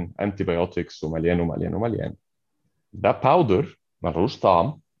مليان انتي بايوتكس ومليان ومليان ومليان، ده باودر ملوش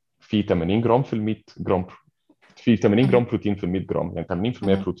طعم، فيه 80 جرام في ال 100 جرام، فيه 80 جرام مهم. بروتين في ال 100 جرام، يعني 80%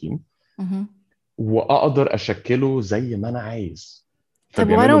 مهم. بروتين، مهم. واقدر اشكله زي ما انا عايز. طيب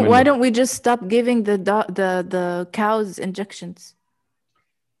فبيعملوا why منه، don't we just stop giving the cows injections؟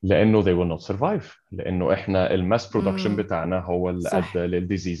 لانه they will not survive، لانه احنا الماس برودكشن امم. بتاعنا هو اللي ادى صح.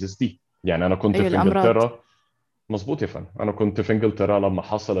 للديزيزز دي. يعني انا كنت ايوه، في الامراض. انجلترا. مظبوط يا فندم، انا كنت في انجلترا لما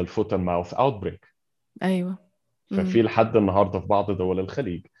حصل الفوت اند ماوث اوت بريك. ايوه. ففي امم. لحد النهارده في بعض دول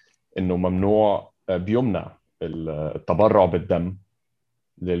الخليج انه ممنوع، بيمنع التبرع بالدم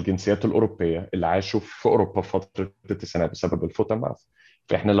للجنسيات الاوروبيه اللي عاشوا في اوروبا في فتره التسعينات بسبب الفوت اند ماوث.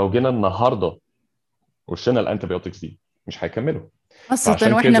 فاحنا لو جينا النهارده وشلنا الانتيبيوتكس دي مش هيكملوا. خاصة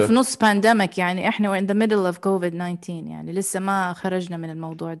فعشان واحنا في كده نص بانديميك، يعني احنا we're in the middle of COVID-19، يعني لسه ما خرجنا من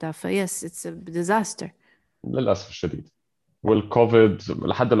الموضوع ده، فيس it's a disaster. للاسف الشديد، والكوفيد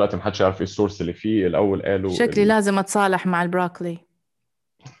لحد دلوقتي ما حدش يعرف ايه السورس اللي فيه. الاول قالوا شكلي لازم اتصالح مع البروكلي.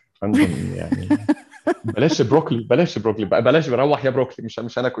 الفندم يعني بلاش بروكلي، بلاش بروكلي بقى، بلاش بروح يا بروكلي، مش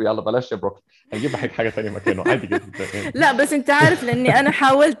انا يلا بلاش يا بروكلي، هنجيب حاجه تانية مكانه عادي جدا يعني. لا بس انت عارف، لاني انا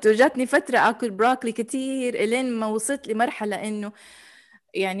حاولت وجاتني فترة اكل بروكلي كتير الين ما وصلت لمرحلة انه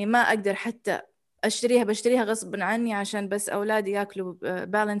يعني ما اقدر حتى بشتريها غصب عني عشان بس اولادي ياكلوا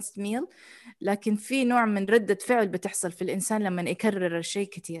بالانسد ميل. لكن في نوع من ردة فعل بتحصل في الانسان لما يكرر الشيء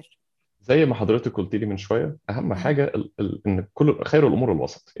كتير. زي ما حضرتك قلت لي من شويه، اهم مهم. حاجه ان كل خير الامور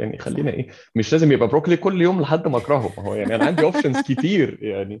الوسط، يعني خلينا صح. ايه، مش لازم يبقى بروكلي كل يوم لحد ما اكرهه. ما هو يعني انا عندي اوبشنز كتير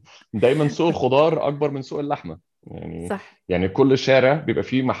يعني. دايما سوق الخضار اكبر من سوق اللحمه يعني. صح. يعني كل شارع بيبقى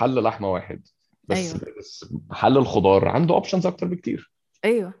فيه محل لحمه واحد، بس ايوه. بس محل الخضار عنده اوبشنز اكتر بكتير.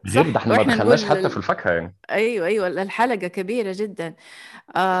 ايوه غير ده صح، احنا ما واحنا دخلناش نقول حتى في الفاكهه يعني. ايوه الحلقة كبيرة جدا.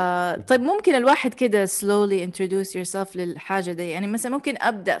 طيب ممكن الواحد كده slowly introduce yourself للحاجة دي؟ يعني مثلا ممكن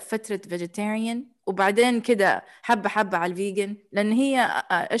أبدأ فترة vegetarian وبعدين كده حبة حبة على الفيجن، لأن هي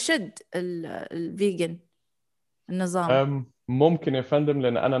أشد الفيجن النظام. ممكن يا فندم،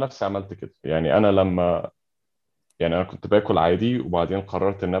 لان انا نفسي عملت كده يعني. انا لما يعني انا كنت باكل عادي، وبعدين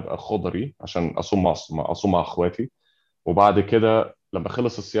قررت ان ابقى خضري عشان اصوم مع اخواتي. وبعد كده لما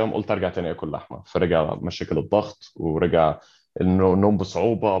خلص الصيام قلت ارجع تاني اكل لحمه، فرجع مشاكل الضغط، ورجع انه النوم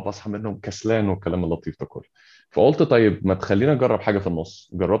بصعوبه، بصحى من النوم كسلان والكلام اللطيف ده كله. فقلت طيب ما تخلينا نجرب حاجه في النص.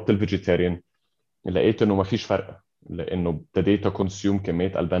 جربت الفيجيتيريان، لقيت انه ما فيش فرق، لانه ابتديت اكونسيوم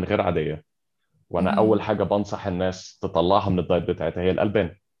كميه البان غير عاديه. وانا اول مهم. حاجه بنصح الناس تطلعها من الدايت بتاعتها هي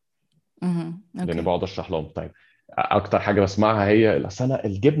الالبان، مهم. لاني أوكي. بقعد اشرح لهم. طيب اكتر حاجه بسمعها هي اصل انا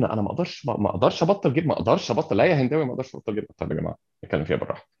الجبنه، انا ما اقدرش ابطل جبنه، ما اقدرش ابطل، لا يا هنداوي ما اقدرش ابطل جبنه. طب يا جماعه نتكلم فيها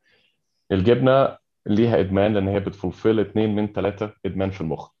بالراحه. الجبنه ليها ادمان، لان هي بتفولفيل اثنين من ثلاثه ادمان في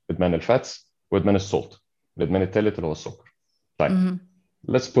المخ: ادمان الفاتس وادمان السولت. الادمان الثالث اللي هو السكر. طيب مهم.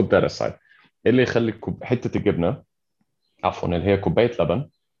 let's put that aside. ايه اللي يخلي حته الجبنه، عفوا اللي هي كوبايه لبن،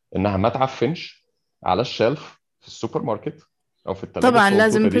 انها ما تعفنش على الشلف في السوبر ماركت او في الثلاجه طبعا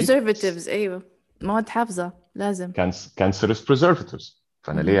لازم الصغنطوطه دي؟ preservatives، أيوة، مواد حافظة لازم. كانسرس بريزرفاتيفز.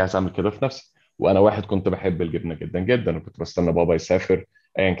 فانا ليه مهم. عايز اعمل كده في نفسي؟ وانا واحد كنت بحب الجبنه جدا جدا، وكنت بستنى بابا يسافر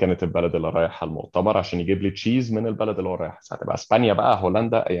ايا كانت البلد اللي رايحها المؤتمر عشان يجيب لي تشيز من البلد اللي هو رايحها، ساعتها بقى اسبانيا بقى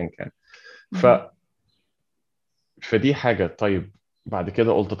هولندا ايا كان. ف مهم. فدي حاجه. طيب بعد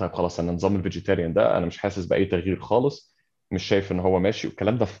كده قلت طيب خلاص، انا نظام الفيجيتيريان ده انا مش حاسس باي تغيير خالص، مش شايف ان هو ماشي.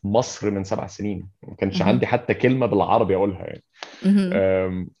 والكلام ده في مصر من 7 سنين، ما كانش مهم. عندي حتى كلمه بالعربي اقولها يعني.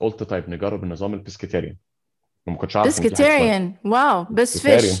 مهم. قلت طيب نجرب النظام البسكيتيريان. وما كنتش عارف ان في حاجه اسمها بسكتيريان، واو، بس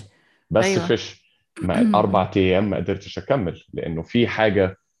بسكيتيريان، فيش. بس ايوه. فيش. مع 4 ايام ما قدرتش اكمل، لانه في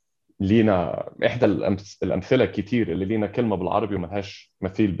حاجه لينا، احدى الامثله الكتير اللي لينا كلمه بالعربي وملهاش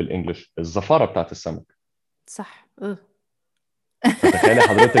مثيل بالانجلش: الزفاره بتاعت السمك. صح. فتخيلي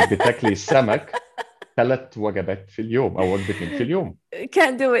حضرتك بتاكلي السمك 3 وجبات في اليوم او وجبتين في اليوم.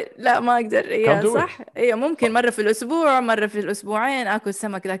 can't do it. لا ما اقدر. can't يا do it. صح، هي ممكن مرة في الاسبوع، مرة في الاسبوعين اكل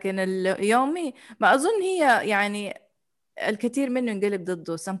سمك، لكن اليومي ما اظن هي يعني الكثير منه ينقلب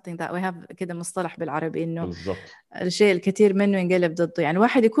ضده. something that we have كده مصطلح بالعربي انه بالظبط. الشيء الكثير منه ينقلب ضده، يعني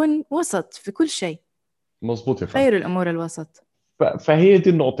الواحد يكون وسط في كل شيء. مظبوط يا فندم. خير الامور الوسط. فهي دي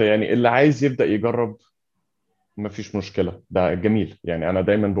النقطه، يعني اللي عايز يبدا يجرب ما فيش مشكله، ده جميل. يعني انا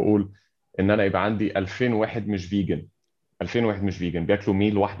دايما بقول ان انا يبقى عندي 2000 واحد مش فيجن، 2000 واحد مش فيجن بياكلوا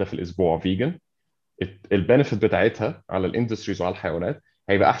ميل واحده في الاسبوع فيجن، البنفيت بتاعتها على الاندستريز وعلى الحيوانات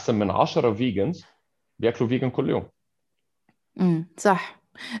هيبقى احسن من 10 فيجنز بياكلوا فيجن كل يوم. صح.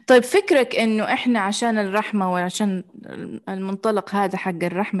 طيب فكرك انه احنا عشان الرحمة وعشان المنطلق هذا حق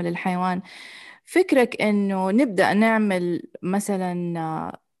الرحمة للحيوان، فكرك انه نبدأ نعمل مثلا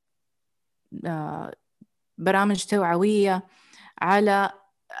آه، برامج توعوية على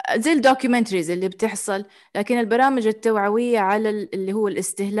زي الدوكيومنتريز اللي بتحصل، لكن البرامج التوعوية على اللي هو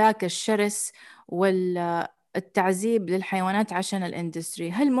الاستهلاك الشرس والتعذيب للحيوانات عشان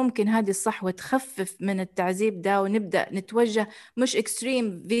الاندستري، هل ممكن هذه الصحوة تخفف من التعذيب ده ونبدأ نتوجه مش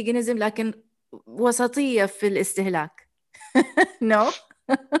اكستريم فيجنزم لكن وسطية في الاستهلاك؟ نو.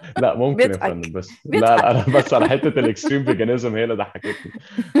 لا ممكن يا فندم، بيضحك. بس لا لا، بيضحك. انا بس على حته الاكستريم فيجانيزم هي اللي ضحكتني.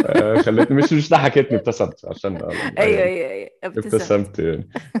 خلتني مش ضحكتني، ابتسمت عشان ايوه يعني ايوه ايوه، ابتسمت. ابتسمت يعني.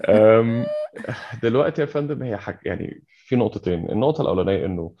 أم، دلوقتي يا فندم هي يعني في نقطتين. النقطه الاولانيه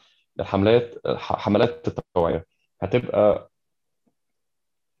انه حملات التوعيه هتبقى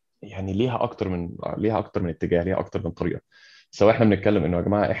يعني ليها اكتر من اتجاه، ليها اكتر من طريقه. سواء احنا بنتكلم انه يا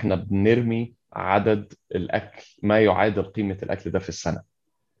جماعه احنا بنرمي عدد الاكل ما يعادل قيمه الاكل ده في السنه،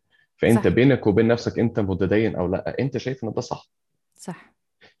 فانت صح. بينك وبين نفسك انت متدين او لا، انت شايف ان ده صح؟ صح.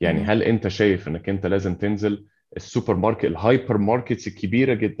 يعني هل انت شايف انك انت لازم تنزل السوبر ماركت، الهايبر ماركتس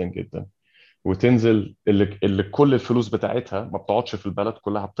الكبيره جدا جدا، وتنزل اللي كل الفلوس بتاعتها ما بتقعدش في البلد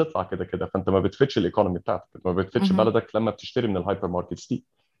كلها، بتطلع كده كده، فانت ما بتفتش الايكونومي بتاعتك، ما بتفتش مهم. بلدك لما بتشتري من الهايبر ماركتس دي.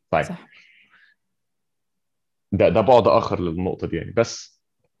 طيب، صح. ده بعد اخر للنقطه دي يعني. بس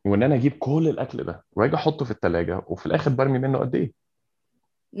وان انا اجيب كل الاكل ده واجي احطه في الثلاجه وفي الاخر برمي منه قد ايه؟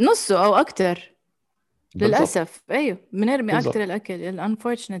 نصه او اكتر. بالظبط. للأسف أيوه بنرمي أكتر بالظبط. الأكل. ال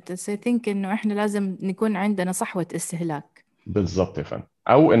unfortunate I think إنه إحنا لازم نكون عندنا صحوة استهلاك. بالظبط يا فندم.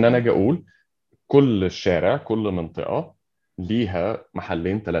 او ان انا اجي اقول كل شارع، كل منطقه ليها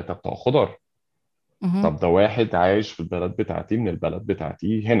محلين 3 بتوع خضار. مهم. طب ده واحد عايش في البلد بتاعتي، من البلد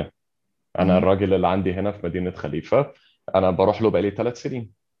بتاعتي هنا، انا مهم. الراجل اللي عندي هنا في مدينه خليفه، انا بروح له بقالي 3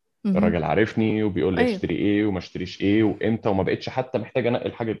 سنين. مهم. الراجل عارفني وبيقول لي أيوه. اشتري ايه وما اشتريش ايه وامتى، وما بقتش حتى محتاج انقي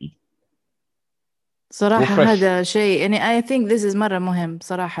الحاجه بايدي، صراحة وفريش. هذا شيء يعني I think this is مرة مهم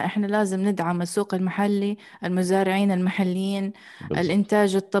صراحة. إحنا لازم ندعم السوق المحلي، المزارعين المحليين، بالظبط.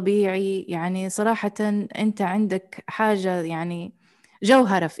 الإنتاج الطبيعي. يعني صراحة أنت عندك حاجة يعني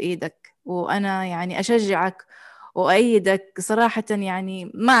جوهرة في إيدك، وأنا يعني أشجعك وأيدك صراحة.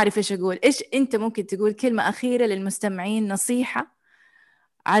 يعني ما أعرف إيش أقول. إيش أنت ممكن تقول كلمة أخيرة للمستمعين، نصيحة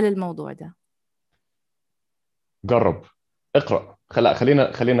على الموضوع ده؟ جرب، اقرا.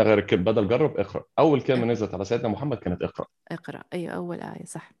 خلينا غير الكلمه، بدل جرب اقرا. اول كلمه نزلت على سيدنا محمد كانت اقرا. اقرأ. أيوة، أول آية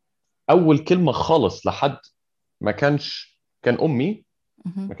صح. اول كلمه خالص لحد ما كان امي،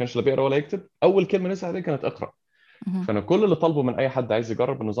 مهم. ما كانش لا بيقرا ولا يكتب، اول كلمه نزلت عليه كانت اقرا. مهم. فانا كل اللي طالبه من اي حد عايز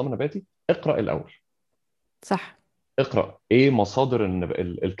يجرب النظام النباتي: اقرا الاول. صح. اقرا ايه مصادر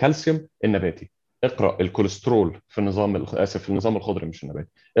الكالسيوم النباتي، اقرا الكوليسترول في اسف، في النظام الخضري مش النباتي،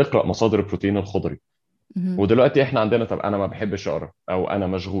 اقرا مصادر البروتين الخضري. مهم. ودلوقتي احنا عندنا، طب انا ما بحبش اقرا او انا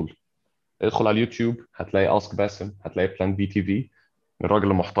مشغول، ادخل على اليوتيوب هتلاقي اسك باسم، هتلاقي بلان بي تي في.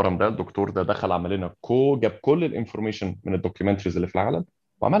 الراجل المحترم ده، الدكتور ده، دخل عمل لنا جاب كل الانفورميشن من الدوكيومنتريز اللي في العالم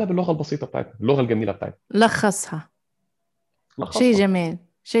وعملها باللغه البسيطه بتاعتنا، اللغه الجميله بتاعتنا، لخصها. شيء لخصها. جميل،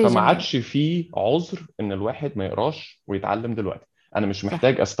 شيء فما جميل. عادش فيه عذر ان الواحد ما يقراش ويتعلم دلوقتي. انا مش صح.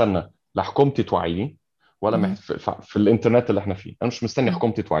 محتاج استنى لحكومتي توعيني، ولا مهم. في الانترنت اللي احنا فيه، انا مش مستني مهم.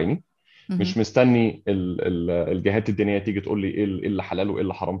 حكومتي توعيني، مهم. مش مستني الجهات الدينيه تيجي تقول لي ايه إيه اللي حلال وايه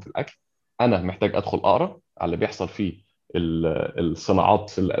اللي حرام في الاكل. انا محتاج ادخل اقرا على اللي بيحصل في الصناعات،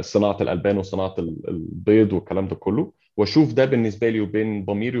 صناعه الالبان وصناعه البيض والكلام ده كله، واشوف ده بالنسبه لي وبين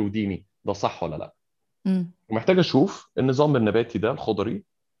ضميري وديني ده صح ولا لا. ومحتاج اشوف النظام النباتي ده الخضري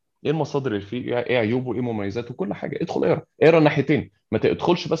ايه المصادر اللي فيه، ايه عيوبه، ايه مميزاته، كل حاجه. ادخل اقرا الناحيتين، ما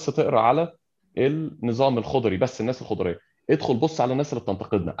تدخلش بس تقرا على النظام الخضري بس الناس الخضريه، ادخل بص على الناس اللي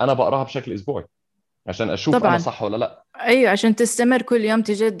بتنتقدنا. انا بقراها بشكل اسبوعي عشان اشوف انا طبعا. صح ولا لا. أيوة، عشان تستمر كل يوم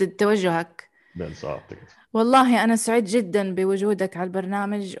تجدد توجهك. بالظبط كده. والله أنا سعيد جدا بوجودك على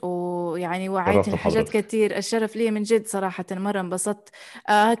البرنامج، ويعني شرفت وعيتني بحاجات بحضرتك. كتير. الشرف لي من جد صراحة، مرة انبسطت.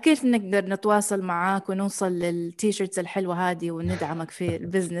 كيف نقدر نتواصل معاك ونوصل للتيشيرتس الحلوة هذه وندعمك في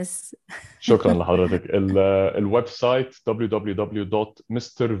البزنس؟ شكرا لحضرتك. الويب سايت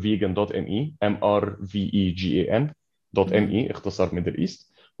www.mrvegan.me mrvegan.me اختصار ميدل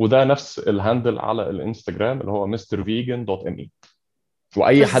ايست، وده نفس الهاندل على الانستجرام اللي هو mrvegan.me.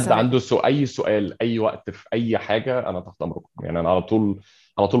 واي فرصة حد سعيدة. عنده اي سؤال اي وقت في اي حاجه انا تحت امركم، يعني انا على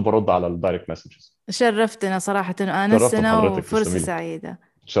طول برد على الدايركت مسجز. شرفتنا صراحة شرفت وآنستنا، بحضرتك، وفرصة تسلمي لي. سعيدة.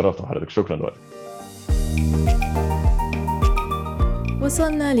 شرفت بحضرتك، شكرا لوقتك.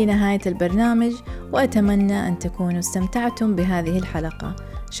 وصلنا لنهاية البرنامج، وأتمنى أن تكونوا استمتعتم بهذه الحلقة.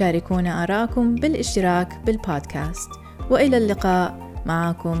 شاركونا آراءكم بالاشتراك بالبودكاست. وإلى اللقاء.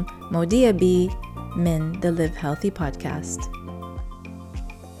 معكم مودية بي من The Live Healthy Podcast.